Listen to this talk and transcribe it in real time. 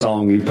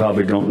song, you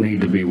probably don't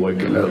need to be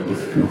waking up.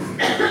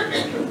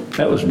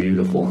 That was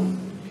beautiful.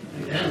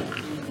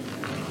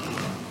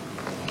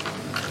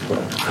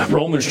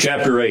 Romans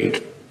chapter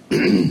 8.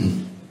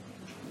 The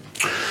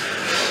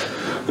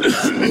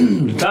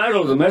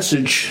title of the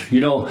message,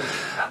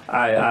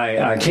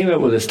 I came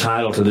up with this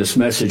title to this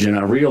message, and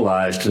I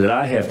realized that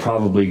I have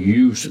probably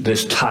used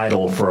this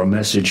title for a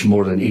message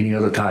more than any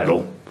other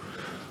title: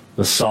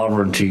 the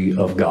sovereignty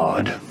of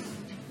God.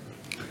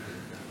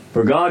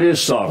 For God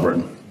is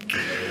sovereign.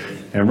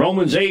 And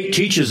Romans 8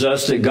 teaches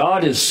us that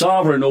God is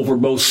sovereign over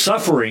both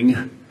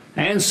suffering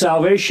and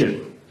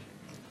salvation.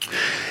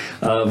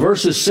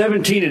 Verses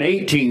 17 and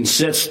 18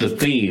 sets the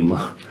theme,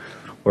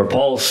 where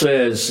Paul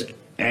says,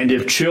 "And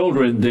if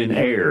children, then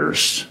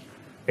heirs,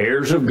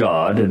 heirs of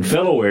God and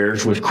fellow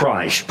heirs with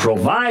Christ,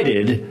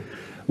 provided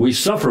we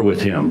suffer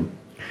with him,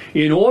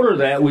 in order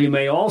that we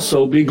may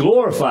also be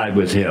glorified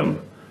with him.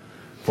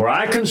 For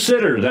I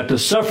consider that the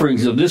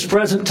sufferings of this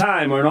present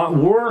time are not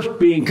worth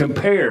being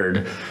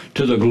compared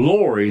to the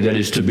glory that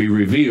is to be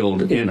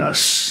revealed in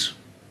us."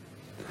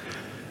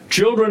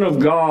 Children of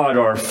God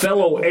are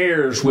fellow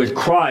heirs with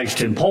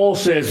Christ, and Paul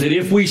says that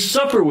if we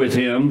suffer with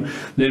him,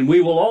 then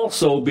we will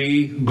also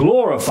be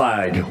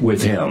glorified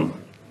with him.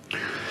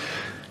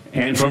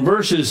 And from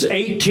verses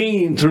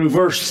 18 through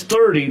verse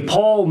 30,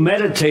 Paul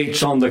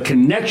meditates on the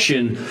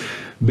connection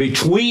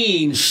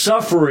between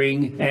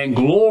suffering and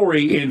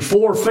glory in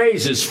four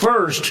phases.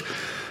 First,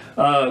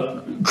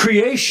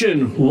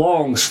 creation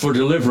longs for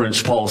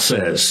deliverance, Paul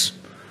says.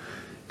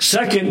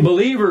 Second,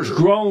 believers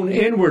groan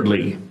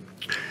inwardly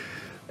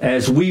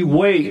as we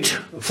wait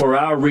for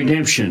our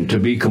redemption to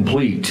be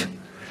complete.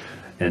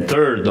 And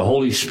third, the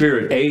Holy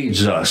Spirit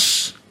aids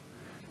us.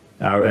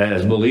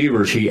 As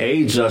believers, he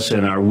aids us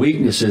in our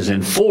weaknesses.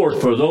 And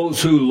fourth, for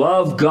those who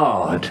love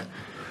God,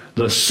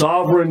 the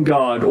sovereign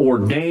God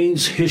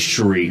ordains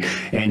history,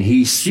 and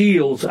he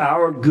seals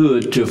our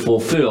good to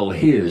fulfill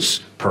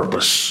his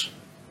purpose.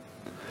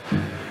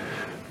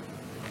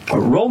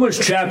 Romans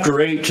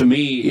chapter 8 to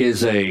me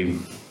is a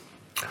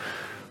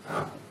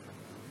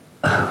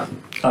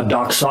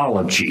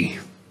doxology,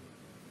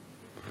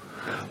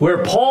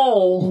 where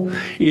Paul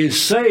is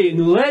saying,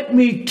 let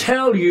me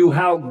tell you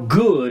how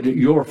good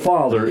your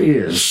Father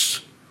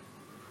is.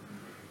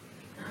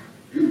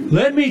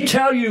 Let me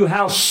tell you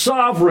how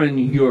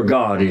sovereign your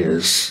God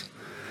is.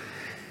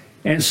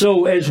 And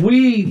so as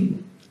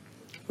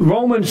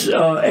Romans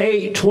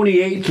 8,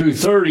 28 through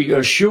 30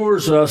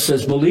 assures us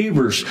as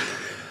believers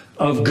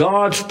of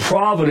God's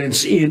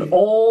providence in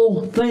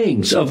all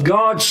things, of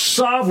God's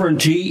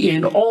sovereignty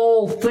in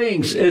all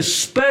things,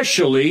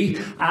 especially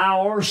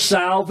our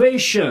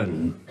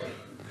salvation.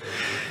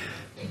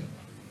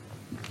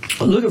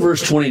 Look at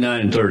verse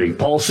 29 and 30.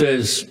 Paul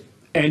says,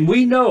 and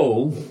we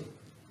know,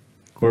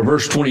 or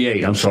verse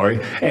 28,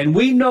 and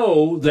we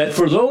know that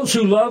for those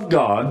who love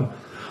God,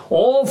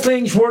 all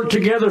things work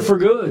together for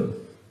good,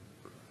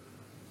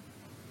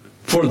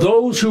 for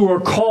those who are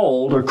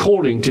called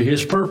according to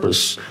his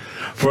purpose.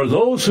 For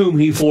those whom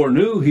he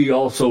foreknew, he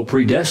also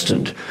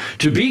predestined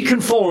to be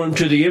conformed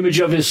to the image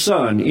of his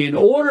Son, in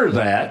order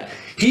that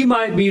he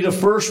might be the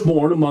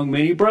firstborn among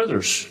many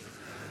brothers.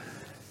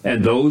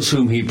 And those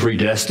whom he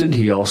predestined,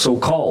 he also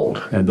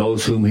called. And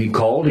those whom he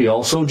called, he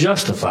also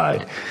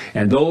justified.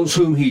 And those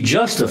whom he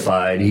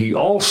justified, he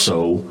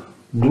also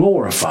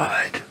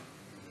glorified.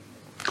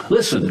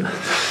 Listen,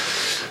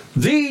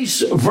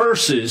 these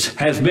verses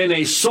have been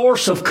a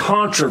source of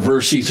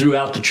controversy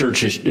throughout the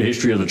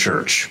history of the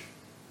church.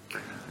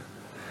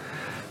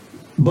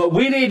 But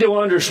we need to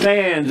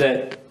understand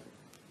that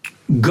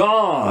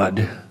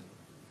God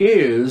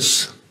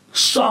is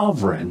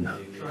sovereign.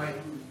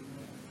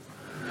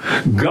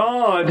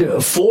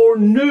 God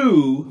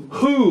foreknew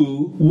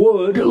who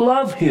would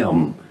love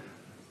him.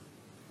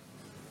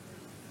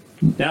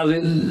 Now,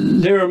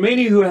 there are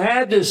many who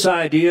had this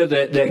idea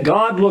that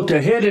God looked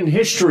ahead in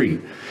history,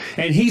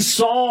 and he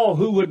saw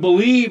who would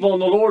believe on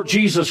the Lord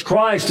Jesus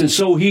Christ, and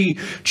so he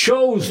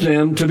chose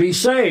them to be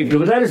saved.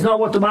 But that is not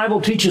what the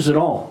Bible teaches at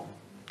all.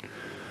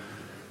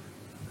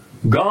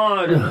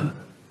 God,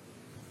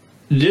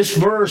 this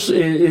verse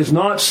is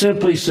not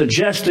simply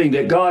suggesting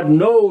that God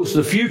knows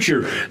the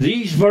future.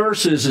 These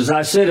verses, as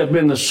I said, have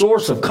been the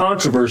source of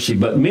controversy,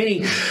 but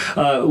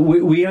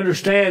we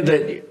understand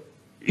that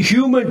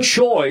human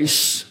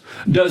choice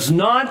does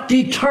not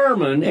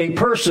determine a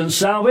person's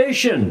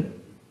salvation.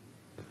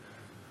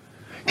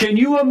 Can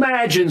you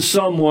imagine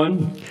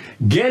someone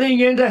getting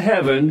into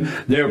heaven?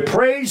 They're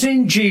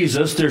praising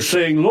Jesus. They're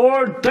saying,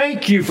 Lord,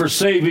 thank you for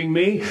saving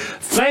me.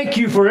 Thank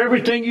you for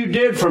everything you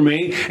did for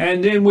me.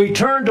 And then we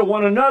turn to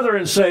one another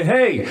and say,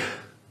 hey,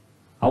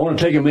 I want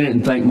to take a minute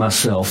and thank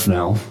myself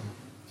now.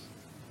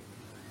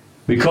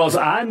 Because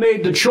I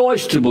made the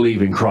choice to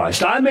believe in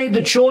Christ. I made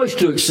the choice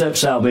to accept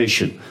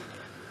salvation.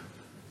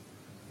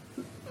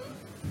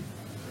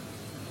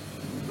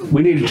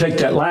 We need to take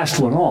that last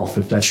one off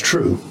if that's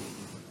true.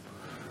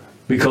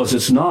 Because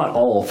it's not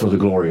all for the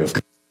glory of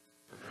God.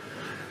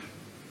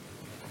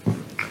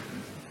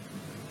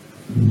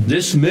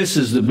 This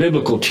misses the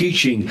biblical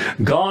teaching.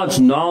 God's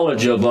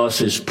knowledge of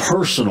us is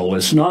personal.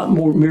 It's not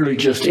merely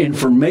just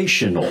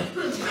informational.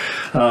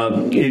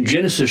 In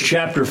Genesis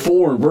chapter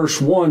 4 and verse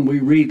 1, we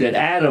read that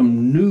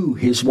Adam knew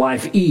his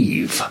wife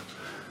Eve,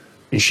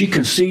 and she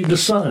conceived a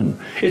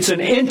son. It's an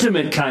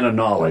intimate kind of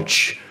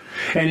knowledge.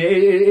 And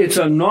it's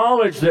a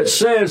knowledge that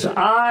says,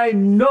 I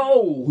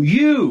know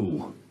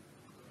you.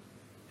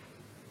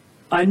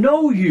 I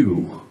know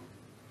you.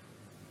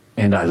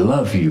 And I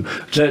love you.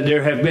 So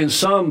there have been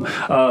some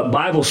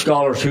Bible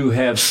scholars who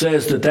have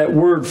said that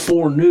word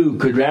foreknew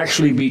could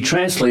actually be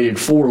translated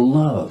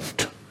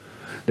foreloved.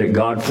 That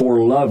God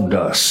foreloved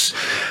us.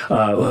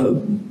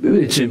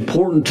 It's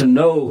important to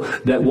know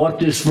that what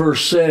this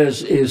verse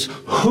says is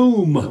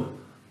whom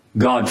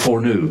God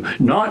foreknew,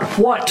 not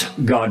what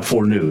God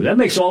foreknew. That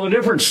makes all the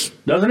difference,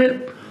 doesn't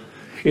it?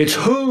 It's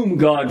whom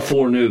God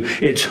foreknew.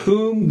 It's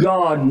whom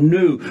God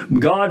knew.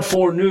 God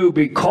foreknew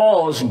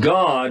because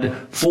God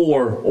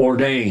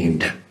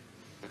foreordained.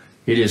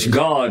 It is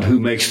God who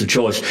makes the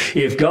choice.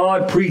 If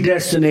God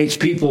predestinates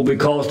people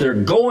because they're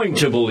going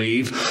to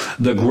believe,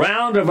 the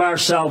ground of our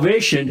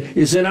salvation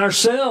is in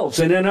ourselves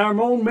and in our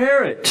own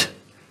merit.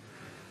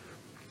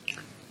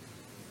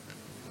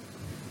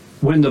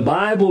 When the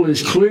Bible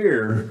is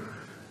clear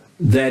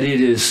that it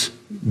is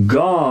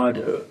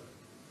God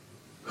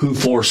who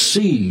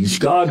foresees,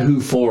 God who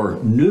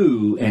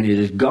foreknew, and it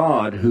is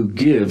God who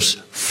gives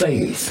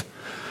faith.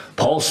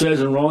 Paul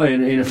says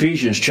in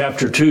Ephesians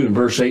chapter 2 and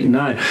verse 8 and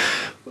 9,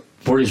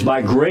 for it is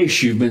by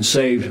grace you've been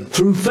saved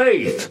through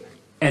faith.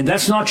 And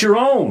that's not your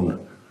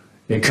own.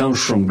 It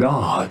comes from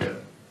God.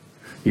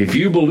 If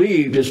you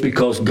believed, it's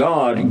because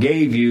God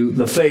gave you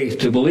the faith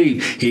to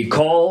believe. He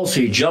calls,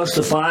 He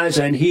justifies,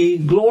 and He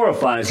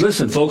glorifies.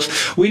 Listen,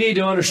 folks, we need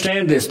to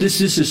understand this.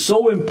 This is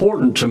so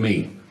important to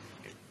me.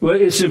 Well,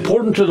 it's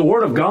important to the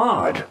Word of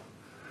God.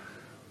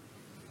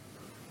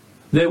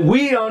 That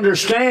we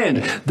understand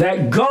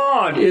that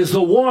God is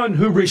the one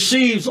who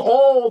receives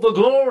all the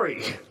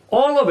glory.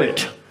 All of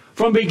it.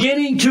 From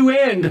beginning to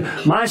end,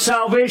 my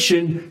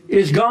salvation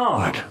is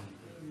God.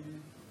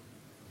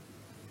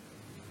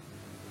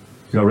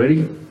 Y'all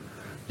ready?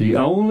 The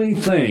only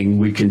thing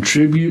we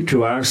contribute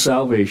to our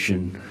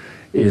salvation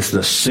is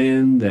the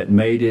sin that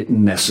made it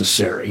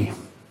necessary.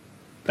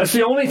 That's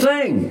the only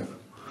thing.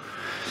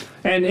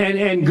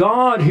 And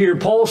God here,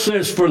 Paul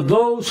says, for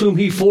those whom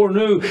He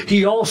foreknew,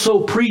 He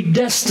also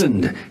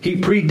predestined. He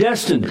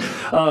predestined.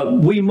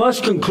 We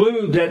must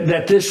conclude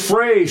that this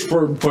phrase,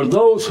 for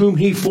those whom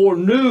He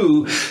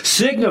foreknew,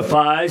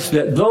 signifies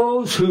that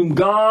those whom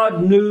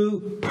God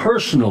knew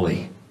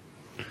personally.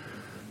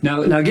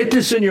 Now get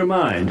this in your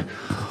mind.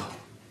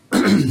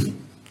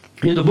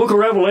 In the book of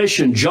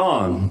Revelation,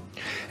 John,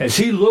 as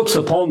he looks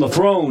upon the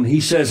throne,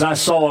 he says, I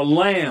saw a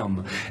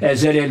lamb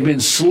as it had been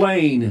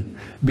slain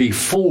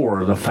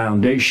before the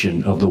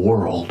foundation of the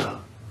world.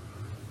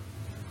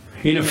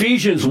 In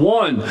Ephesians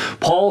 1,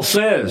 Paul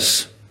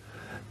says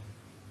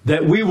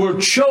that we were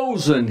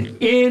chosen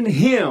in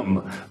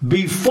Him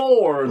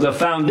before the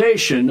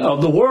foundation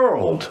of the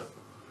world.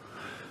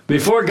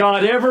 Before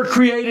God ever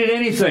created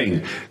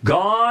anything,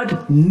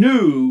 God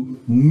knew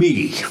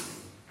me.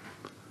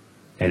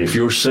 And if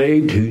you're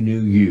saved, who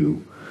knew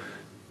you?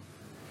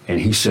 And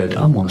He said,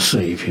 I'm going to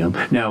save him.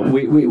 Now,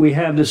 we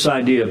have this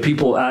idea.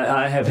 People,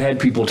 I have had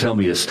people tell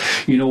me this.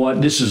 You know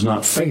what? This is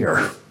not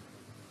fair.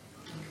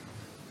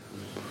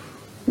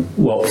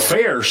 Well,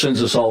 fair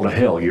sends us all to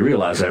hell. You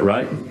realize that,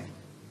 right?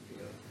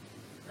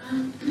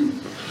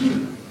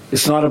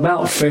 It's not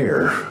about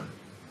fair.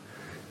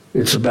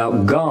 It's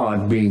about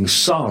God being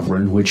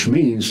sovereign, which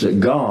means that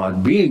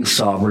God, being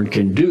sovereign,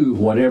 can do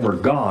whatever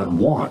God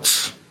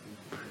wants.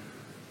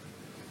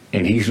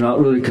 And He's not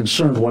really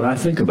concerned what I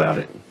think about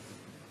it.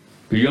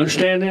 Do you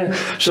understand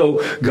that?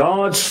 So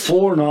God's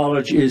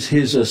foreknowledge is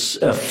His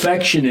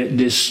affectionate,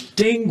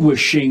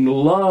 distinguishing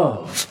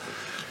love.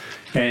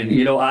 And,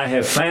 you know, I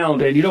have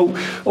found, and, you know,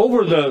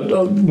 over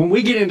when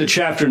we get into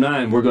chapter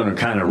 9, we're going to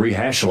kind of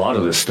rehash a lot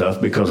of this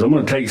stuff, because I'm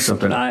going to tell you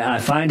something. I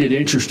find it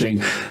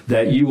interesting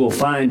that you will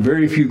find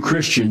very few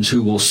Christians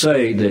who will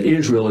say that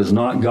Israel is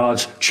not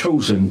God's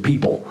chosen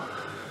people.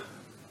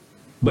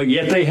 But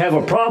yet they have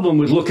a problem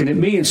with looking at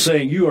me and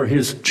saying, you are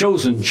His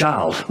chosen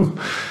child.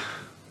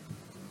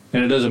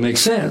 And it doesn't make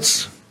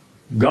sense.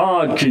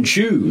 God can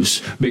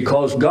choose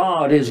because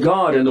God is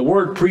God. And the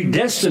word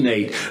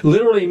predestinate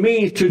literally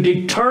means to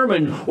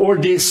determine or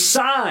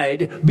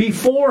decide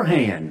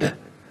beforehand.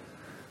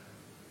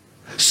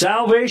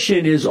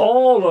 Salvation is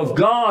all of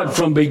God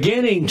from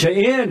beginning to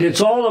end.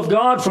 It's all of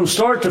God from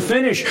start to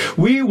finish.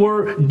 We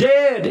were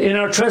dead in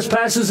our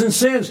trespasses and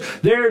sins.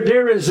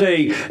 There is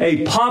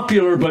a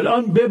popular but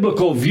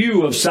unbiblical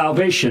view of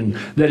salvation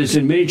that is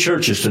in many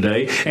churches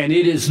today, and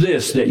it is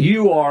this, that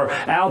you are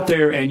out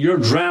there and you're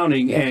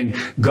drowning and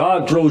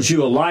God throws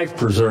you a life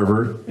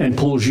preserver and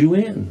pulls you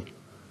in.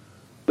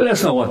 But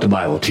that's not what the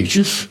Bible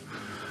teaches.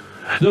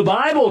 The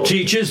Bible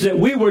teaches that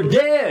we were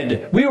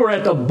dead. We were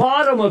at the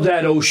bottom of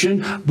that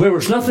ocean. There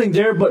was nothing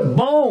there but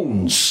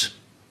bones.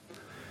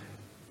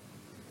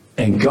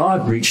 And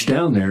God reached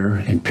down there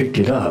and picked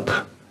it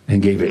up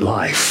and gave it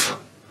life.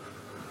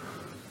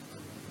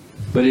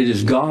 But it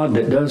is God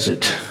that does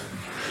it.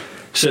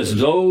 It says,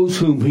 those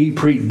whom he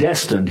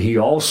predestined, he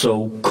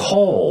also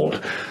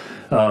called.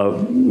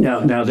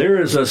 Now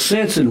there is a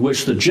sense in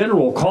which the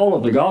general call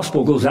of the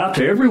gospel goes out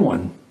to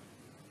everyone.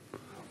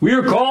 We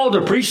are called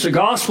to preach the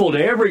gospel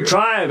to every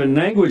tribe and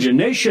language and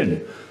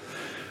nation.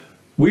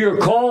 We are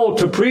called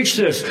to preach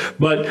this,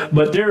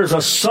 but there is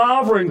a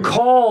sovereign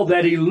call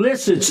that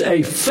elicits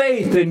a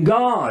faith in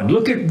God.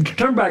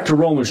 Turn back to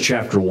Romans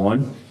chapter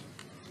 1.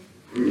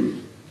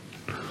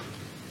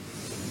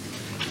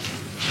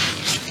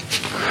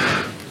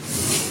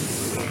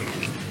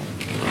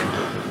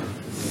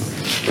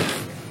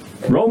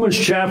 Romans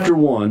chapter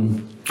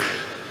 1.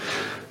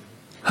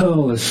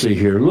 Oh, let's see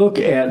here. Look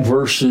at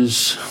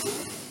verses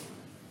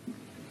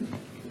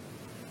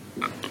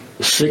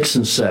 6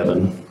 and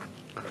 7.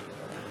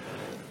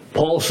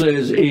 Paul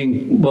says,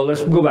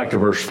 let's go back to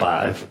verse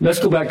 5. Let's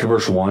go back to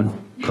verse 1,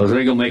 because it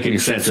ain't going to make any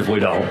sense if we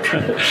don't.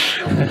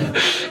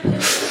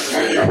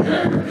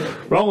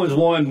 Romans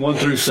 1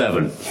 through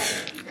 7.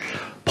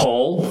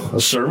 Paul,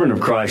 a servant of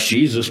Christ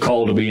Jesus,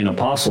 called to be an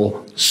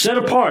apostle, set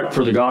apart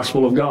for the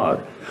gospel of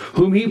God,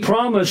 whom he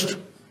promised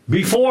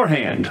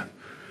beforehand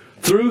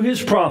through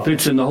his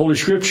prophets in the Holy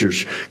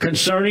Scriptures,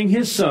 concerning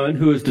his Son,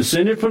 who is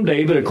descended from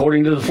David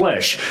according to the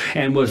flesh,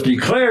 and was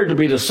declared to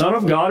be the Son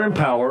of God in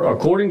power,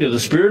 according to the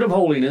Spirit of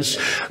holiness,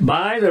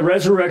 by the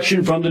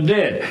resurrection from the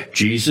dead,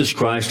 Jesus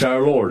Christ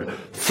our Lord,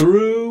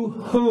 through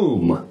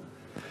whom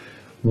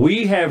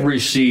we have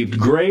received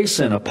grace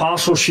and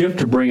apostleship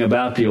to bring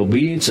about the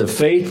obedience of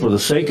faith for the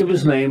sake of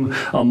his name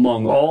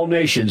among all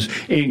nations,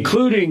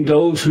 including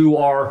those who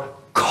are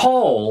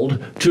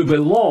called to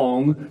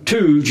belong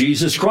to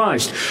Jesus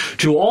Christ.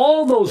 To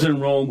all those in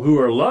Rome who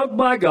are loved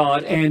by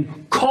God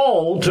and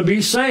called to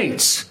be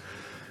saints,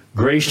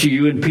 grace to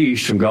you and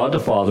peace from God the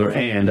Father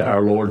and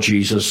our Lord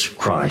Jesus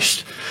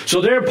Christ. So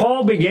there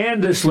Paul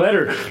began this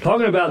letter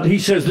talking about, he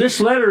says, this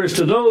letter is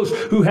to those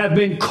who have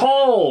been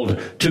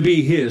called to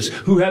be his,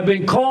 who have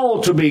been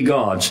called to be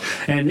God's.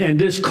 And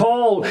this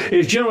call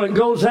is generally, it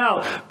goes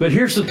out. But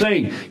here's the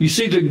thing. You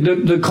see,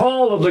 the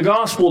call of the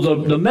gospel,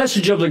 the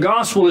message of the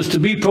gospel is to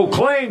be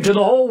proclaimed to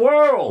the whole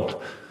world.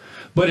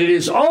 But it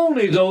is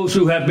only those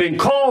who have been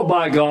called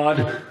by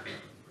God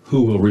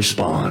who will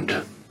respond.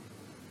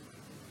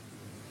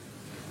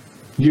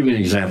 I'll give you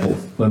an example.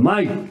 When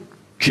my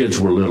kids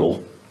were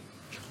little,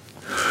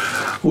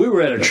 we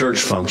were at a church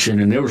function,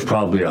 and there was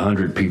probably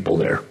 100 people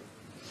there.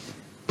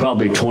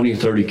 Probably 20,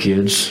 30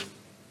 kids.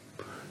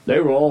 They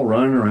were all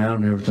running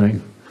around and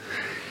everything.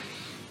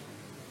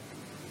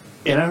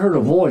 And I heard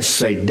a voice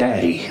say,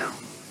 Daddy.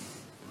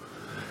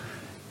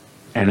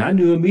 And I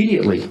knew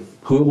immediately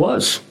who it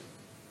was.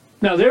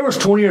 Now, there was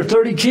 20 or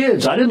 30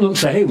 kids. I didn't look and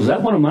say, hey, was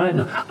that one of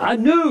mine? I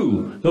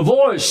knew the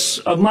voice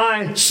of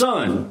my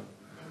son.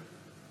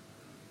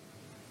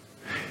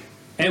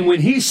 And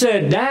when he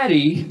said,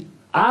 Daddy,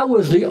 I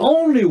was the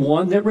only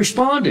one that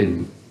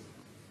responded.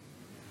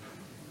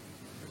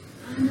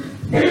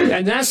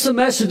 And that's the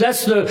message.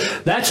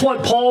 That's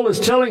what Paul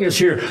is telling us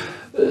here.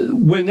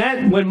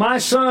 When my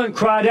son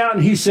cried out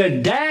and he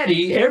said,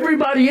 Daddy,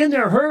 everybody in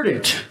there heard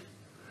it.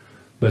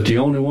 But the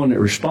only one that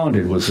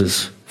responded was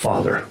his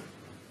father.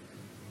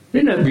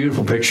 Isn't that a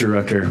beautiful picture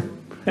right there?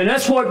 And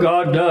that's what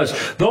God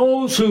does.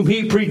 Those whom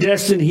he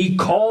predestined, he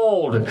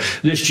called.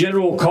 This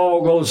general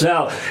call goes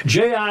out.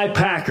 J.I.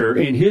 Packer,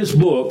 in his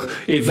book,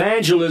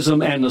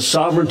 Evangelism and the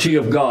Sovereignty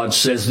of God,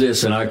 says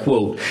this, and I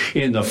quote,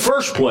 in the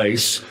first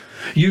place,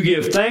 you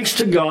give thanks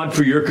to God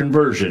for your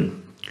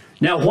conversion.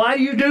 Now, why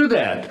do you do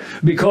that?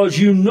 Because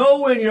you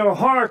know in your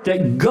heart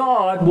that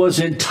God was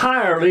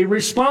entirely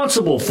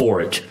responsible for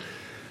it.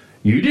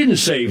 You didn't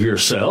save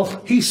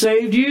yourself. He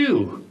saved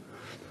you.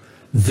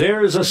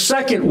 There is a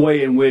second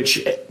way in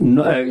which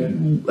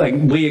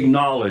we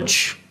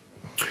acknowledge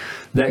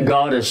that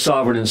God is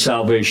sovereign in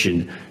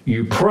salvation.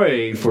 You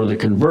pray for the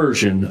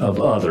conversion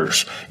of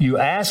others. You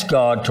ask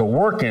God to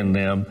work in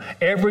them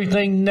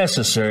everything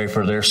necessary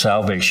for their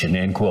salvation,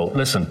 end quote.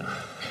 Listen,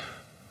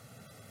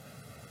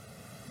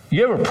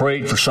 you ever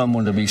prayed for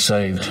someone to be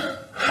saved?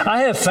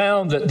 I have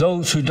found that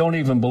those who don't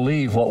even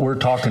believe what we're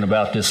talking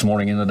about this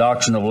morning in the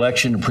doctrine of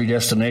election and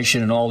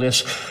predestination and all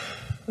this,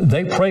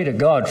 they pray to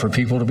God for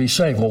people to be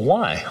saved. Well,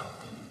 why?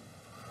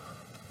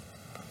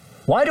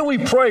 Why do we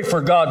pray for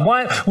God?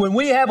 Why, when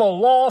we have a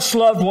lost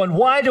loved one,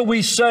 why do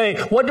we say,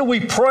 what do we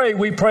pray?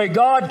 We pray,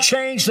 God,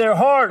 change their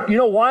heart. You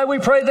know why we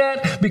pray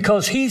that?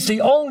 Because he's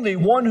the only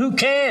one who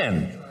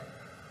can.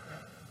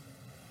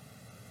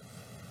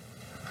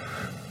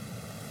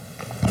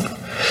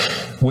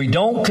 We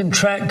don't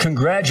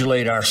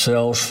congratulate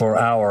ourselves for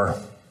our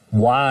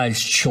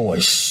wise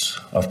choice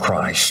of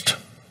Christ.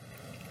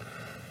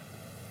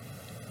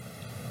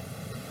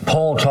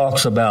 Paul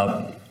talks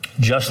about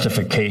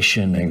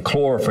justification and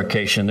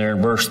glorification there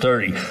in verse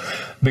 30.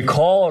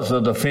 Because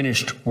of the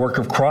finished work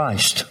of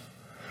Christ,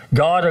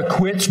 God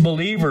acquits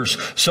believers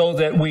so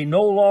that we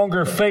no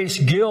longer face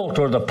guilt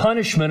or the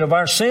punishment of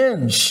our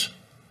sins.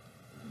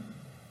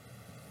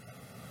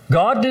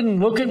 God didn't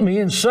look at me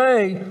and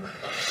say,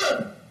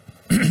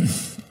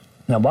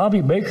 now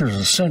Bobby Baker's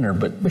a sinner,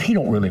 but he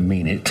don't really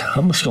mean it.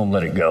 I'm just going to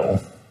let it go.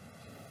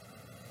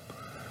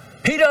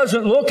 He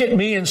doesn't look at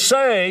me and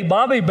say,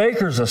 Bobby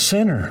Baker's a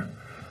sinner,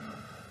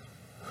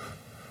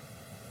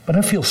 but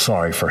I feel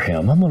sorry for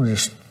him. I'm going to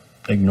just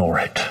ignore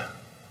it.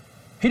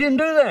 He didn't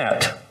do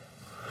that.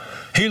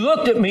 He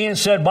looked at me and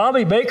said,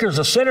 Bobby Baker's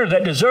a sinner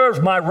that deserves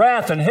my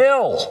wrath and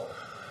hell.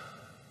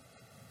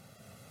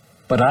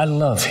 But I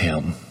love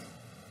him,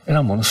 and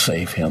I'm going to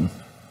save him.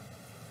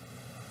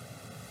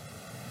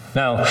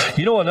 Now,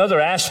 you know, another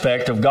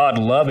aspect of God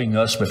loving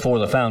us before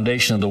the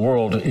foundation of the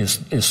world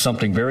is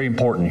something very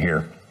important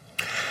here.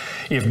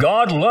 If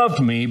God loved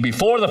me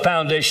before the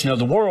foundation of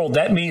the world,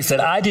 that means that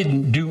I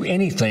didn't do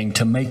anything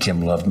to make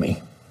him love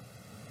me.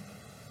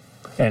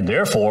 And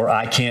therefore,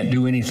 I can't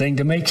do anything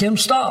to make him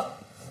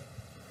stop.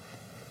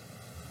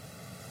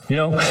 You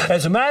know,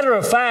 as a matter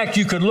of fact,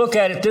 you could look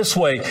at it this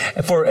way.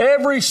 For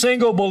every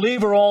single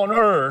believer on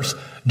earth,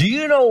 do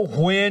you know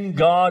when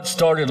God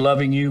started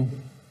loving you?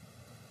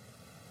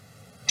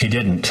 He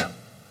didn't.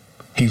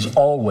 He's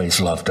always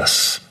loved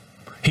us.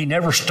 He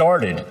never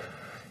started.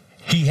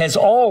 He has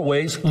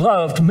always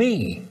loved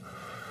me.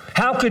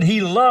 How could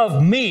he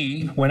love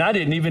me when I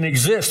didn't even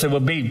exist? It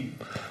would be,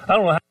 I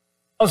don't know,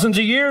 thousands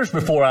of years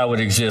before I would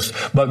exist.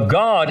 But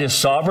God is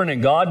sovereign,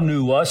 and God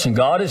knew us, and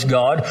God is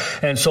God.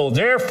 And so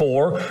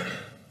therefore,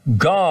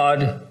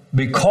 God,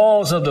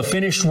 because of the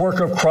finished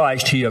work of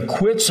Christ, he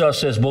acquits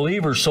us as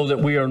believers so that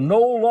we are no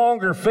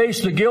longer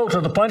face the guilt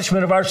or the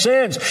punishment of our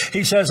sins.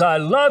 He says, I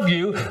love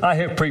you. I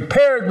have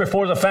prepared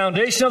before the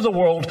foundation of the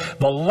world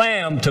the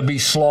lamb to be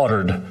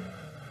slaughtered.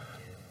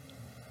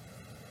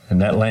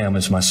 And that lamb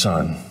is my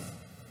son.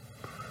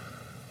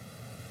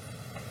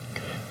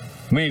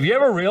 I mean, have you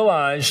ever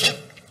realized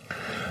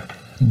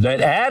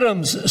that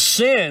Adam's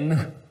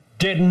sin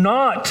did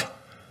not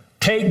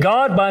take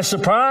God by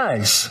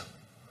surprise?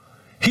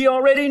 He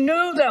already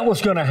knew that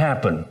was going to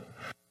happen.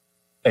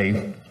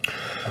 You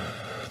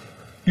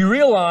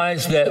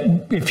realize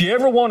that if you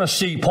ever want to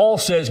see, Paul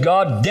says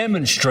God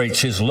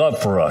demonstrates his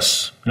love for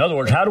us. In other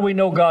words, how do we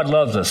know God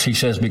loves us? He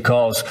says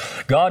because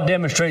God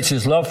demonstrates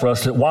his love for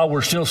us that while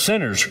we're still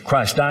sinners,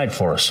 Christ died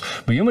for us.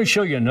 But let me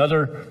show you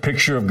another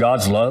picture of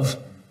God's love.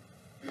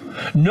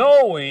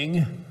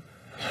 Knowing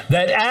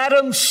that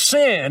Adam's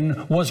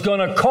sin was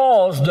going to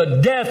cause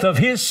the death of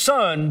his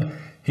son,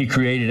 he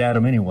created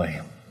Adam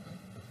anyway.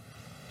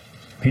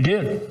 He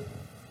did.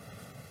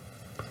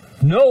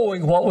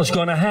 Knowing what was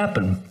going to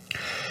happen.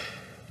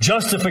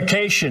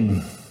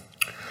 Justification,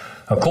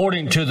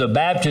 according to the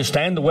Baptist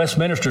and the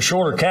Westminster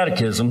Shorter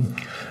Catechism,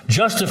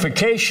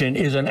 justification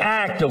is an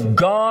act of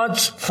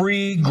God's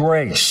free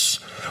grace,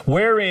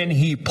 wherein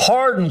he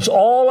pardons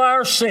all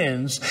our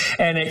sins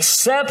and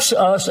accepts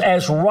us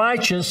as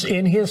righteous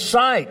in his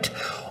sight,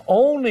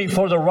 only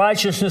for the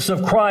righteousness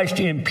of Christ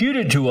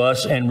imputed to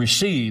us and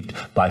received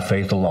by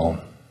faith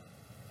alone.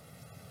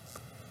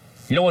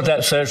 You know what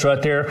that says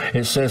right there?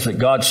 It says that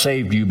God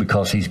saved you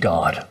because he's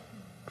God.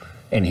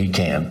 And he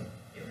can.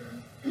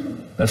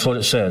 That's what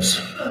it says.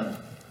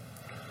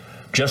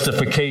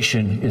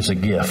 Justification is a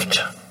gift.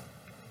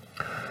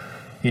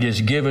 It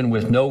is given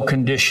with no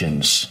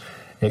conditions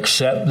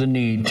except the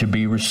need to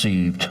be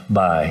received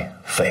by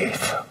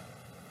faith.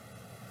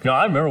 You know,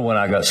 I remember when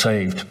I got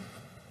saved,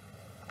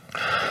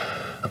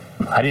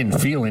 I didn't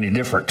feel any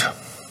different.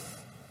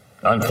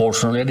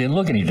 Unfortunately, I didn't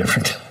look any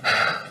different.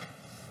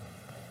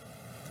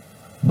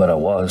 But I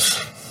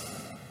was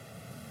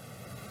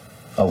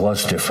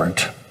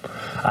different.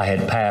 I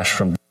had passed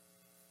from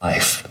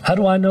life. How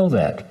do I know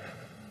that?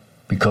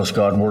 Because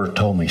God's word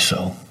told me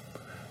so.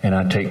 And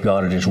I take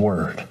God at his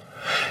word.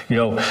 You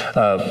know,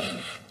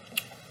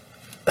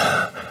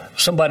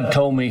 somebody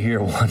told me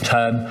here one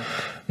time,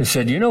 they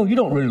said, you know, you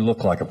don't really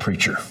look like a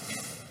preacher.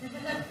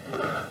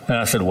 And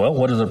I said, well,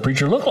 what does a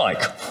preacher look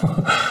like?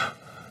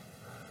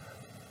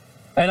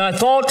 And I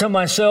thought to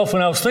myself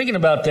when I was thinking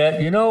about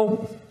that, you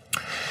know,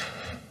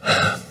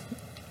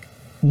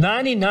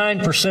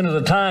 99% of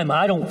the time,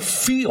 I don't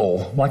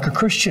feel like a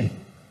Christian.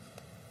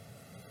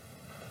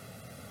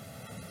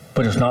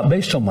 But it's not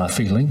based on my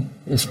feeling.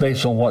 It's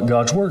based on what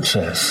God's Word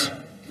says.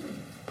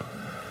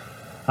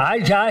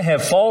 I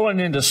have fallen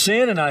into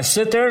sin, and I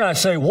sit there and I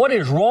say, what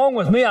is wrong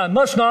with me? I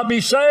must not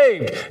be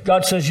saved.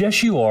 God says,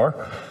 yes, you are.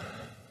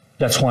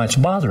 That's why it's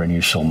bothering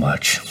you so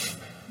much.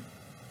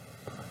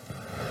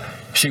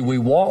 See, we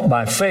walk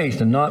by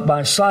faith and not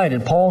by sight.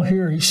 And Paul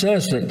here, he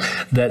says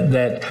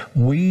that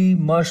we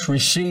must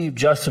receive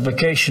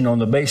justification on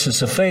the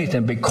basis of faith.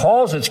 And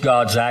because it's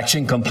God's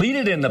action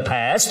completed in the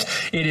past,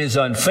 it is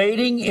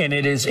unfading and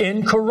it is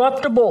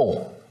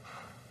incorruptible.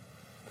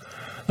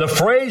 The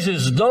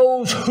phrases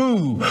those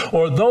who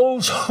or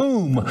those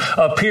whom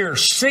appear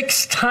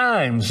 6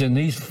 times in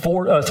these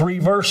 3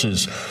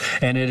 verses.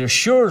 And it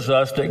assures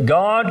us that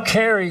God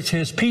carries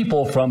his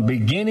people from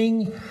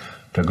beginning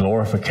to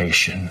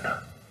glorification.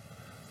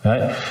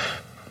 Right?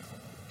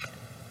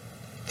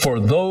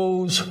 For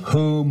those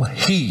whom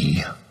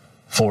he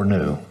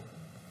foreknew,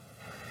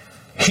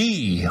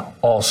 he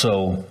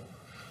also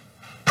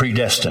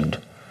predestined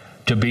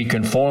to be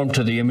conformed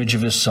to the image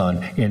of his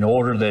Son, in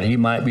order that he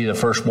might be the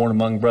firstborn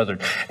among brethren.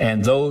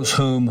 And those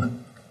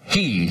whom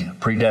he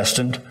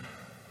predestined,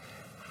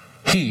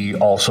 he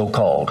also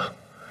called.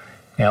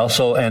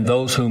 And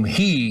those whom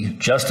he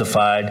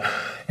justified,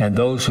 and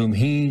those whom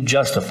he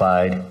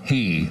justified,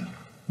 he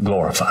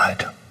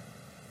glorified.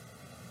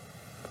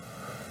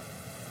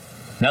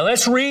 Now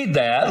let's read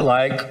that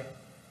like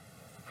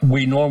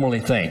we normally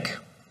think.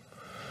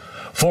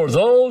 For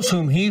those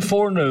whom he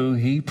foreknew,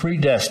 he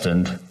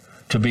predestined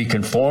to be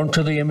conformed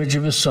to the image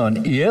of his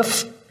Son,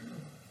 if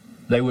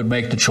they would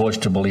make the choice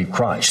to believe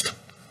Christ.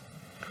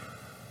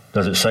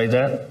 Does it say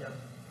that?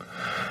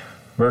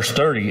 Verse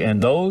 30,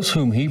 and those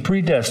whom he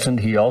predestined,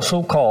 he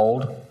also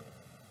called,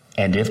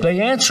 and if they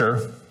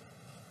answer,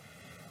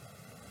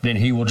 then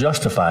he will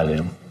justify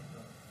them.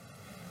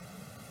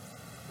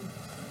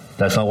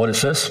 That's not what it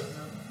says?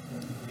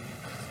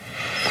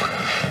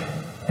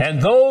 And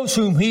those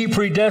whom he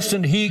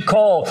predestined, he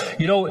called.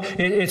 You know,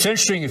 it's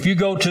interesting. If you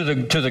go to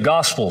the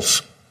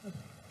Gospels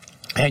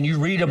and you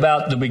read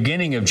about the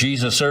beginning of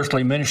Jesus'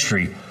 earthly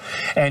ministry,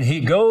 and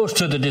he goes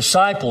to the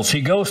disciples,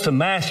 he goes to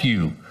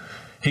Matthew,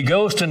 he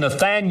goes to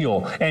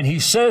Nathanael, and he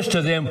says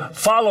to them,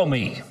 follow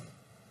me.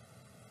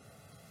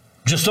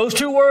 Just those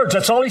two words.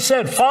 That's all he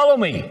said. Follow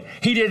me.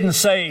 He didn't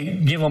say,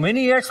 give them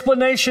any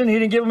explanation. He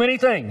didn't give them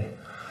anything.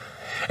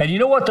 And you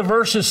know what the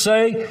verses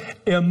say?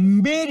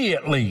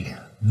 Immediately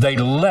they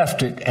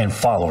left it and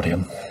followed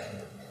him.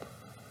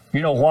 You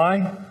know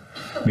why?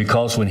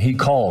 Because when he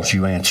calls,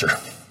 you answer.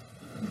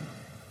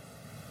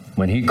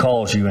 When he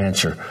calls, you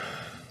answer.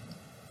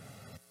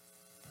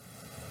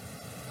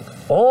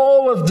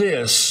 All of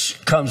this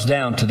comes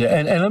down to the,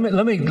 and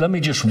let me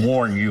just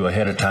warn you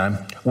ahead of time.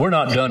 We're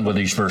not done with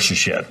these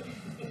verses yet.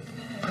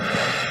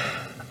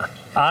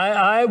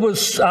 I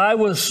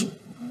was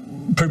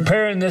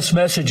preparing this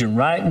message and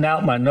writing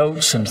out my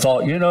notes and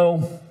thought, you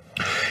know,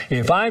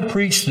 if I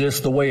preach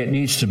this the way it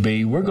needs to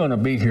be, we're going to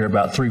be here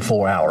about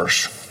 3-4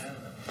 hours.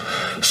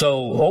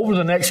 So over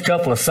the next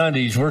couple of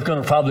Sundays, we're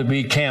going to probably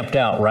be camped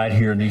out right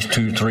here in these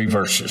 2-3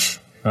 verses.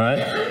 All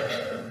right?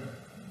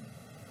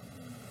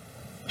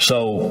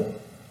 So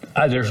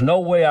there's no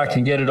way I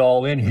can get it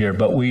all in here,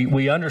 but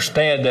we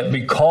understand that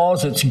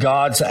because it's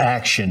God's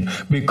action,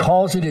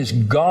 because it is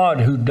God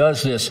who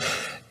does this,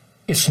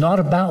 it's not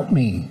about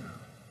me.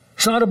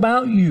 It's not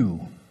about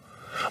you.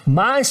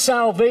 My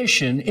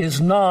salvation is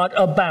not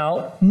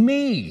about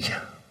me.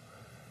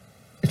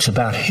 It's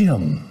about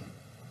him.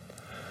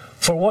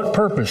 For what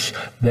purpose?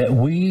 That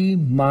we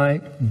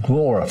might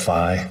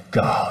glorify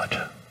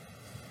God.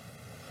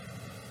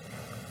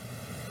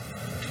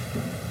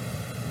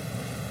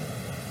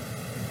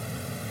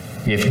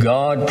 If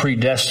God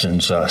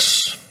predestines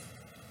us,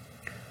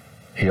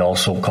 he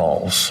also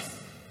calls.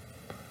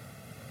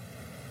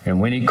 And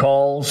when he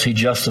calls, he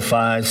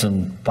justifies,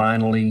 and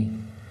finally,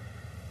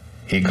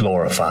 he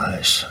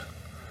glorifies.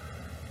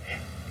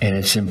 And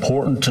it's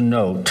important to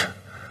note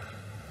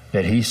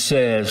that he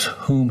says,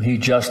 whom he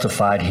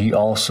justified, he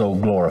also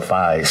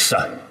glorifies.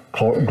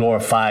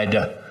 Glorified,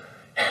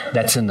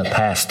 that's in the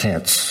past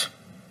tense.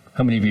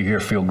 How many of you here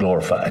feel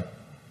glorified?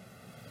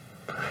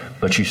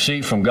 But you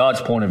see, from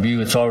God's point of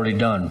view, it's already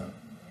done.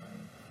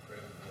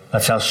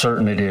 That's how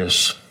certain it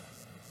is.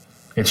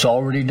 It's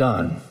already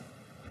done.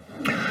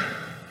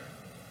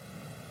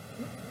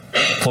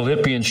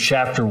 Philippians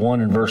chapter 1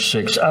 and verse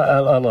 6.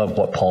 I love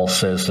what Paul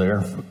says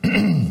there.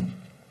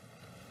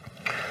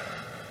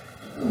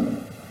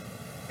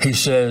 He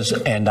says,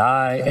 and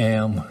I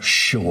am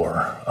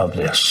sure of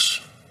this.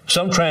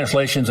 Some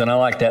translations, and I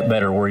like that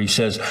better, where he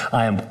says,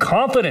 I am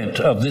confident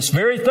of this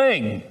very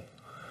thing.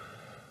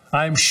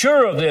 I'm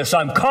sure of this.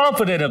 I'm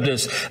confident of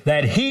this,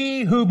 that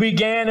he who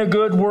began a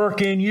good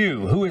work in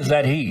you, who is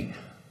that he?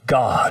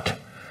 God.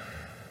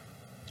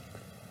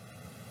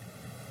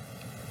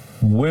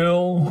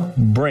 Will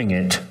bring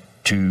it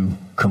to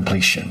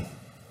completion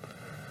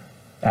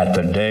at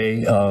the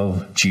day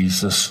of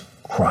Jesus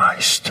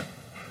Christ.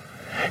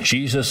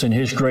 Jesus, in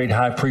his great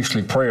high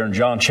priestly prayer in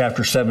John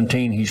chapter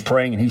 17, he's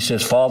praying and he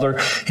says, Father,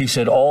 he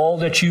said, all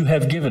that you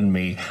have given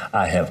me,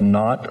 I have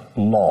not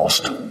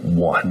lost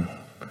one.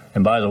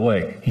 And by the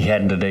way, he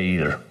hadn't today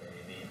either.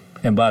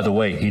 And by the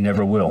way, he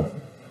never will.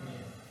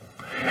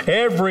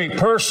 Every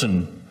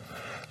person,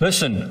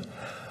 listen,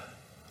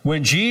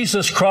 when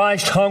Jesus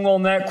Christ hung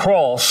on that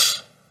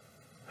cross,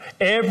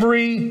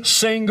 every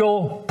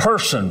single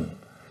person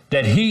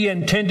that he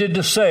intended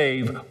to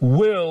save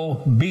will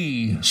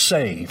be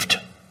saved.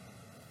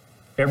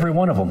 Every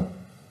one of them.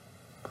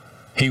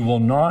 He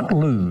will not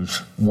lose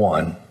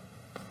one.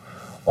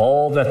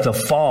 All that the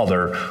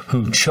Father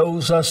who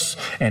chose us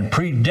and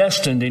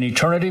predestined in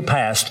eternity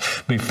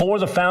past before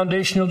the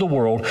foundation of the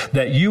world,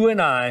 that you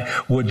and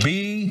I would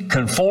be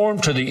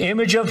conformed to the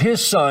image of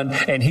his Son.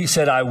 And he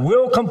said, I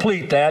will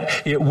complete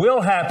that. It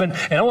will happen.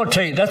 And I want to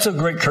tell you, that's a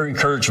great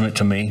encouragement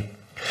to me.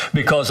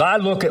 Because I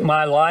look at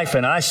my life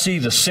and I see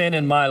the sin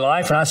in my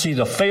life and I see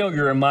the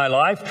failure in my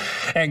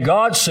life. And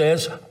God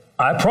says,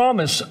 I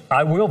promise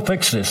I will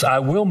fix this. I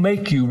will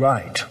make you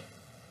right.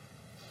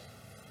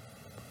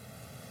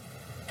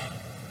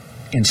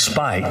 in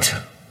spite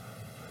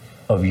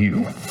of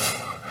you.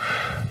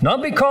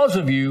 Not because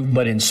of you,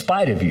 but in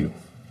spite of you.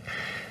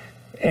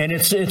 And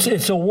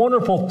it's a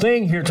wonderful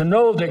thing here to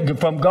know that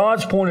from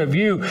God's point of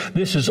view,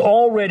 this is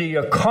already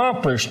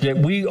accomplished, that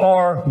we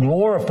are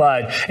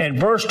glorified. And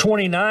verse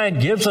 29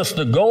 gives us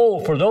the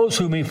goal for those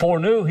whom he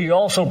foreknew, he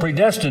also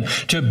predestined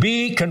to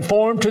be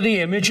conformed to the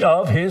image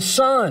of his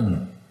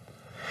Son.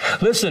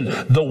 Listen,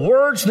 the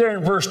words there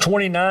in verse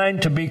 29,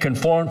 to be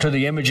conformed to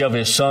the image of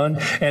his Son,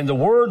 and the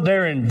word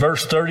there in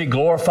verse 30,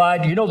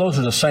 glorified, you know those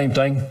are the same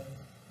thing.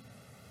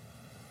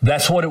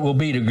 That's what it will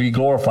be to be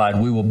glorified.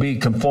 We will be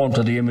conformed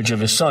to the image of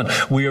his Son.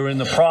 We are in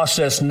the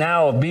process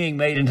now of being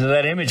made into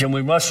that image, and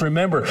we must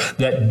remember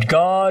that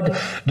God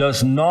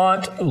does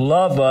not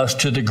love us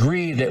to the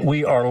degree that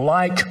we are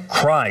like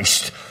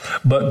Christ,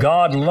 but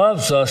God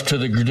loves us to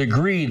the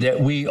degree that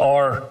we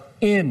are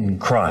in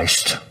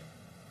Christ.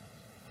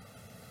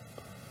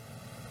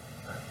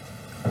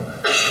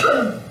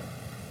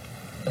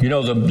 You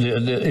know,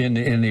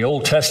 in the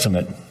Old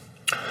Testament,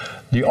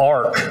 the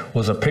ark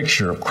was a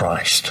picture of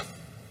Christ.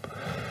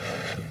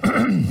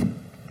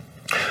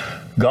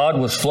 God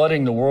was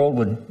flooding the world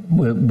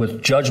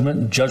with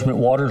judgment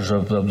waters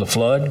of the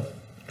flood.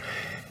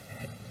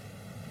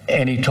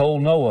 And he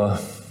told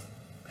Noah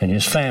and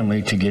his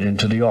family to get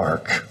into the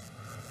ark.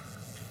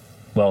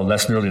 Well,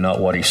 that's really not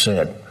what he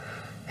said.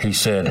 He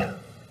said,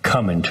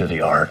 come into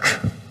the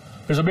ark.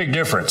 There's a big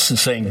difference in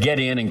saying get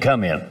in and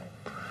come in.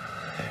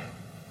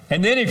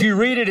 And then if you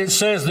read it, it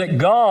says that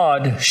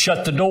God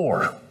shut the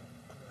door.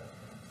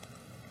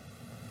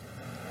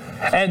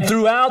 And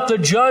throughout the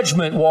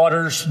judgment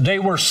waters, they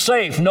were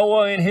safe.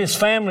 Noah and his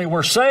family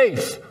were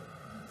safe.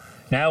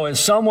 Now, as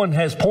someone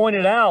has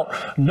pointed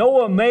out,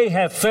 Noah may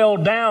have fell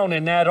down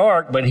in that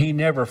ark, but he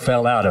never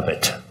fell out of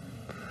it.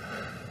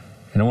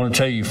 And I want to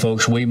tell you,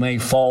 folks, we may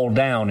fall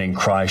down in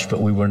Christ, but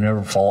we will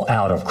never fall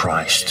out of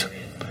Christ.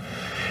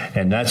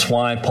 And that's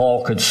why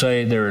Paul could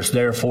say there is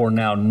therefore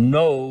now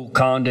no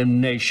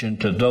condemnation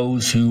to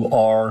those who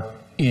are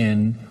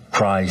in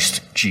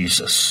Christ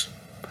Jesus.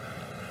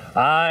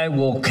 I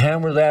will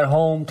hammer that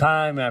home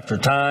time after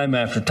time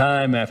after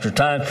time after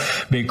time,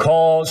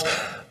 because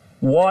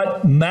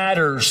what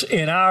matters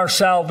in our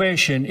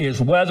salvation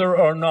is whether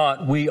or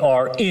not we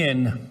are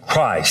in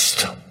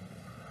Christ.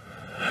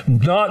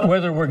 Not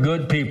whether we're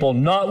good people,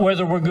 not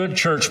whether we're good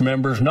church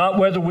members, not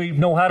whether we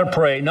know how to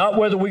pray, not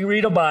whether we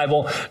read a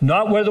Bible,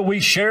 not whether we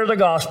share the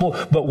gospel,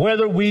 but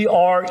whether we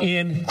are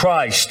in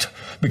Christ.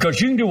 Because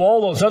you can do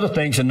all those other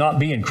things and not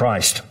be in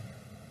Christ.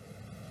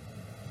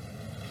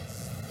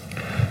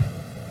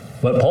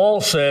 But Paul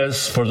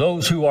says, for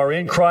those who are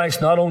in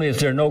Christ, not only is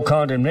there no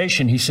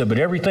condemnation, he said, but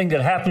everything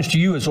that happens to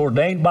you is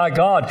ordained by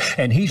God,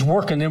 and he's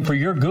working them for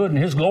your good and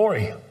his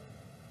glory.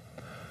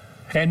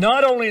 And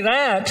not only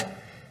that,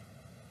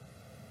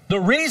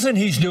 the reason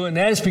he's doing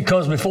that is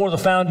because before the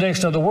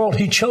foundation of the world,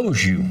 he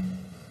chose you.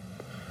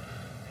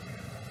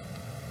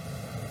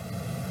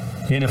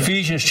 In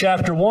Ephesians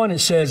chapter 1, it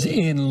says,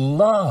 in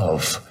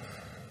love,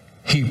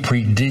 he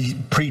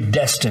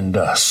predestined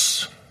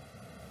us.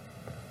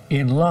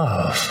 In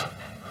love.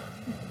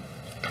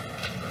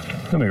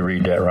 Let me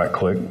read that right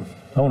quick.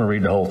 I want to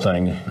read the whole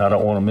thing. I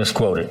don't want to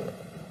misquote it.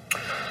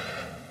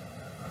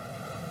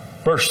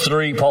 Verse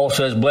 3, Paul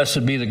says,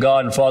 blessed be the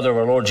God and Father of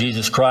our Lord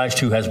Jesus Christ,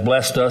 who has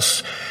blessed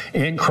us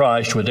in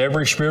Christ with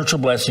every spiritual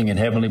blessing in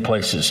heavenly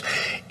places.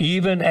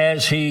 Even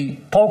as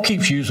he, Paul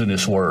keeps using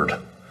this word,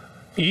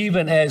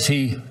 even as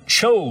he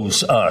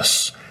chose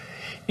us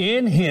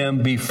in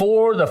him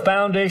before the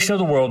foundation of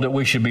the world, that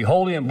we should be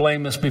holy and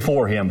blameless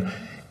before him.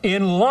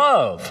 In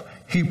love,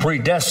 he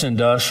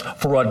predestined us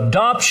for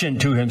adoption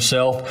to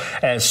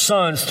himself as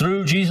sons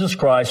through Jesus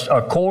Christ,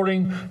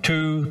 according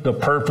to the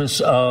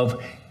purpose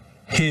of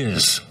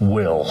his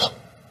will.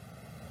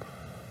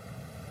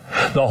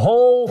 The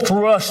whole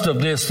thrust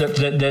of this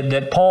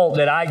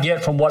that I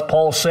get from what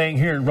Paul's saying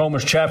here in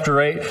Romans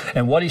chapter 8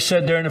 and what he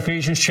said there in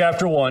Ephesians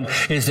chapter 1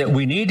 is that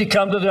we need to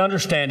come to the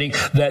understanding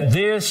that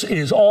this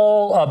is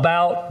all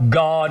about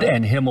God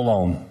and him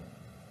alone.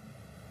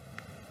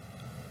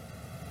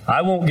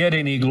 I won't get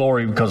any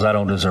glory because I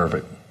don't deserve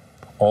it.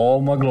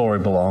 All my glory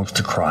belongs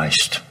to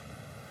Christ.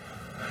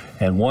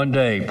 And one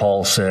day,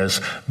 Paul says,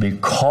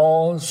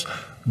 because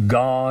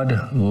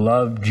God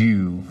loved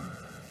you.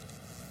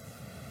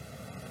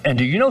 And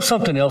do you know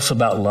something else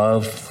about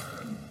love?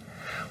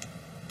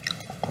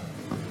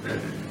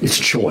 It's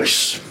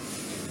choice.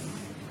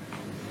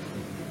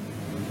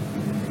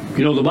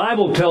 You know, the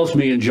Bible tells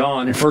me in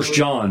 1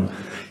 John,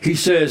 he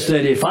says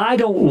that if I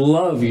don't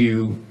love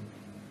you,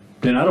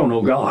 then I don't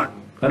know God.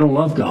 I don't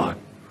love God.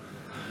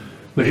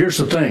 But here's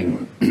the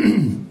thing.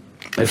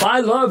 If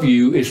I love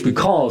you, it's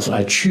because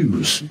I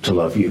choose to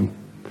love you.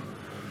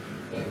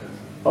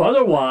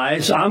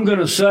 Otherwise, I'm going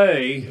to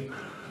say,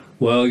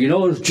 well, you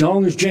know, as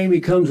long as Jamie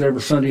comes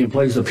every Sunday and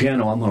plays the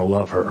piano, I'm going to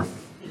love her.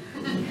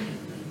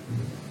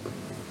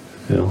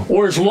 You know?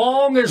 Or as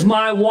long as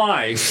my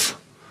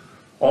wife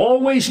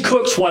always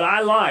cooks what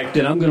I like,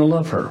 then I'm going to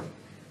love her.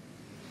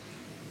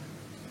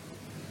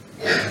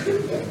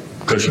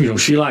 Because, you know,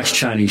 she likes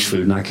Chinese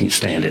food and I can't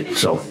stand it,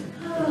 so.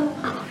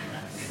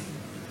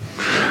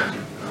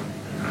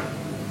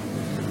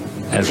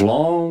 As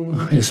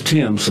long as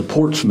Tim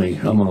supports me,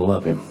 I'm going to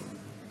love him.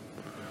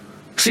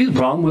 See the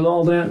problem with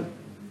all that?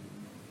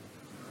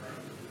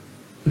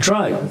 That's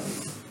right.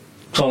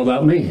 It's all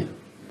about me.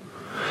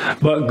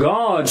 But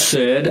God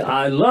said,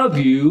 I love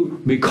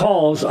you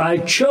because I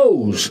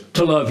chose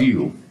to love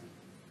you.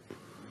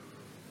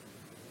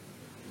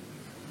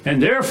 And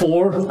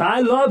therefore, I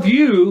love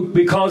you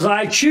because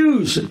I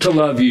choose to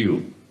love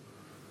you.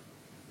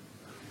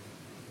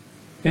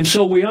 And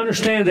so we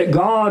understand that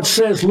God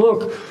says,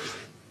 look,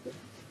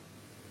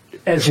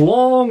 as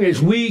long as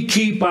we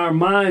keep our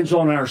minds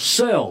on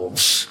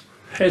ourselves,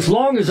 as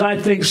long as I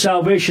think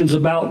salvation's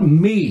about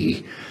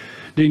me,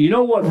 then you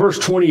know what verse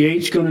 28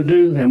 is going to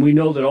do? And we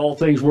know that all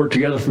things work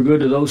together for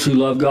good to those who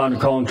love God and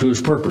call him to his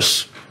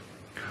purpose.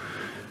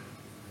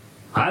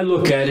 I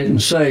look at it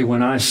and say,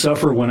 when I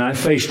suffer, when I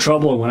face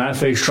trouble, and when I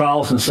face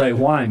trials, and say,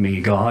 why me,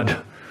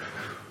 God?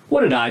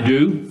 What did I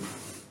do?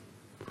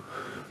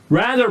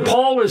 Rather,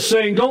 Paul is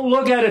saying, don't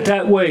look at it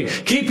that way.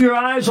 Keep your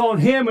eyes on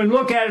him and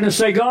look at it and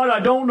say, God,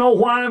 I don't know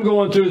why I'm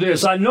going through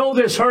this. I know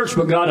this hurts,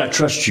 but God, I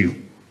trust you.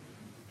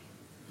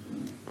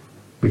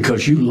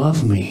 Because you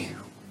love me.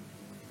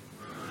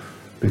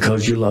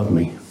 Because you love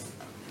me.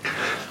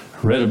 I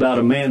read about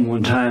a man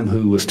one time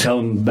who was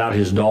telling about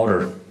his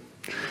daughter.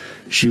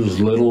 She was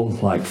little,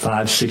 like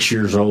 5, 6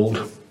 years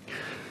old.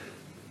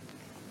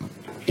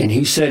 And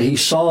he said he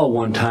saw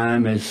one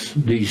time as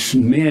these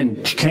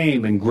men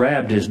came and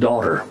grabbed his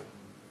daughter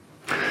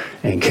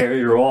and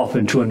carried her off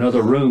into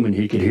another room, and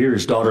he could hear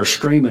his daughter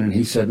screaming, and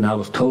he said, and I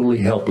was totally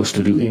helpless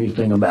to do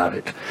anything about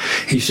it.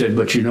 He said,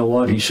 but you know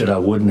what? He said, I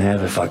wouldn't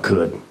have if I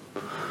could.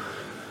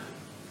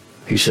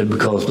 He said,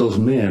 because those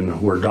men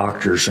were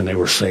doctors and they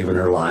were saving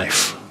her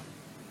life.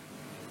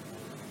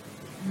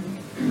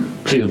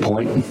 See the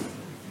point?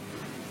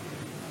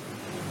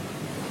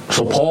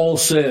 So Paul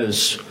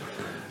says,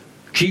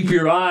 keep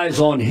your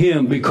eyes on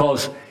him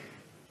because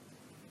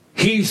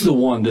he's the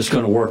one that's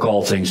going to work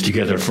all things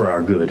together for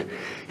our good.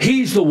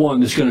 He's the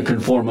one that's going to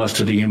conform us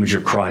to the image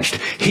of Christ.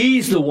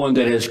 He's the one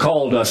that has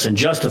called us and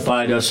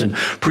justified us and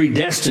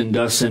predestined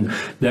us and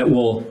that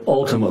will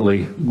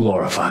ultimately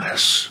glorify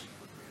us.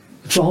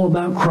 It's all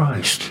about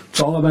Christ.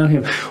 It's all about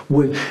him.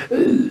 With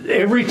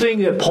everything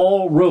that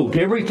Paul wrote,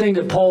 everything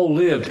that Paul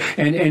lived,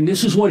 and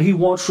this is what he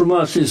wants from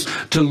us, is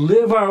to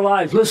live our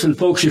lives. Listen,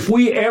 folks, if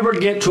we ever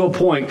get to a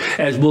point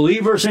as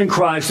believers in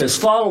Christ, as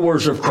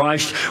followers of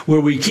Christ, where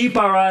we keep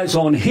our eyes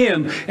on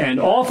him and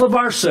off of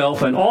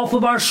ourselves and off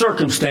of our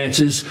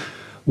circumstances,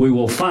 we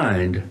will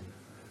find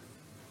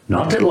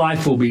not that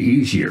life will be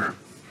easier,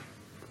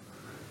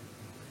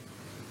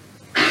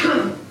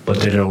 but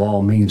that it'll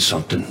all mean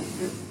something.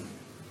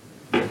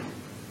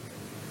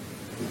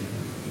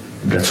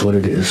 That's what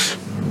it is.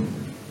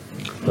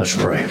 Let's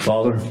pray.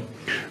 Father,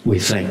 we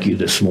thank you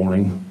this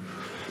morning.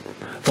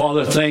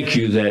 Father, thank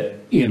you that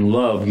in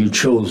love you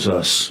chose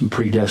us and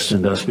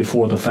predestined us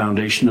before the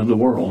foundation of the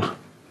world.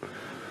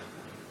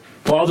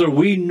 Father,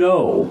 we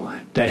know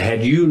that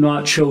had you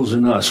not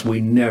chosen us, we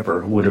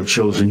never would have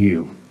chosen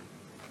you,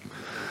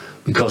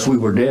 because we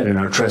were dead in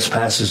our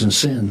trespasses and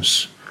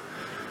sins.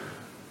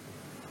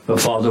 But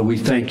Father, we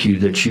thank you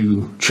that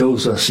you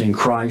chose us in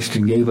Christ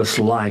and gave us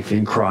life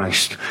in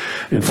Christ.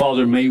 And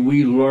Father, may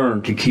we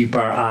learn to keep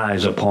our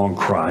eyes upon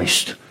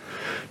Christ,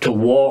 to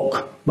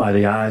walk by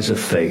the eyes of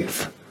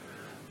faith,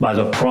 by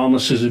the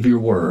promises of your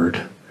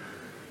word,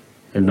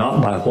 and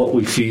not by what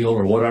we feel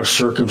or what our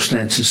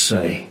circumstances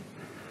say.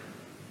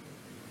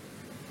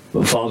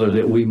 But Father,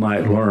 that we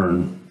might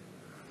learn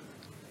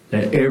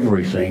that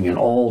everything and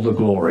all the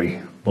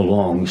glory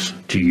belongs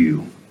to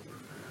you.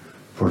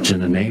 For it's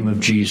in the name of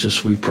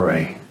Jesus we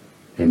pray.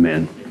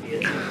 Amen.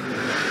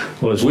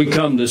 Well, as we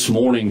come this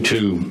morning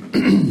to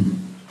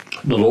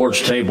the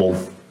Lord's table,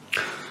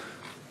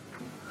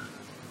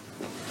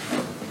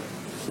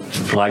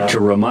 I'd like to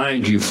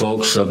remind you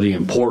folks of the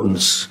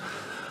importance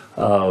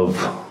of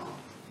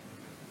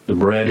the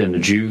bread and the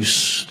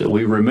juice, that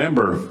we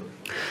remember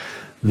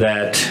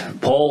that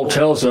Paul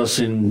tells us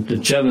in the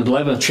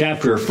 11th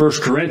chapter of 1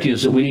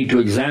 Corinthians that we need to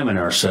examine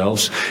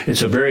ourselves.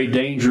 It's a very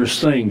dangerous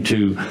thing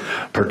to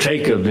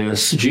partake of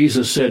this.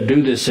 Jesus said,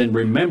 do this in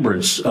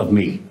remembrance of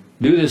me.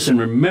 Do this in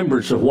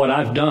remembrance of what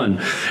I've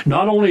done,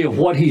 not only of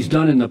what he's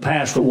done in the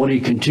past, but what he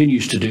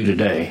continues to do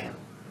today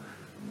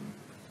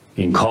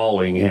in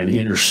calling and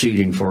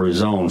interceding for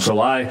his own.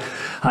 So I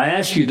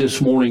ask you this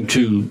morning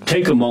to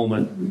take a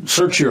moment,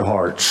 search your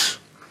hearts.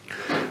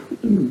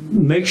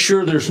 Make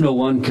sure there's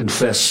no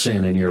unconfessed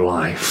sin in your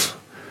life.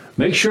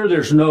 Make sure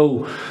there's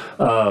no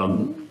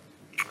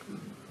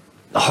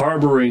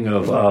harboring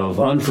of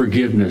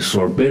unforgiveness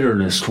or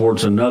bitterness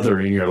towards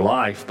another in your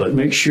life, but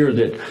make sure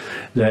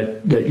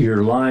that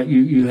your life,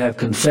 you have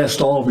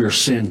confessed all of your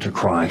sin to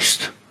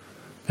Christ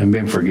and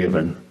been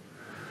forgiven.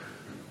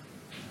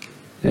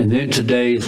 And then today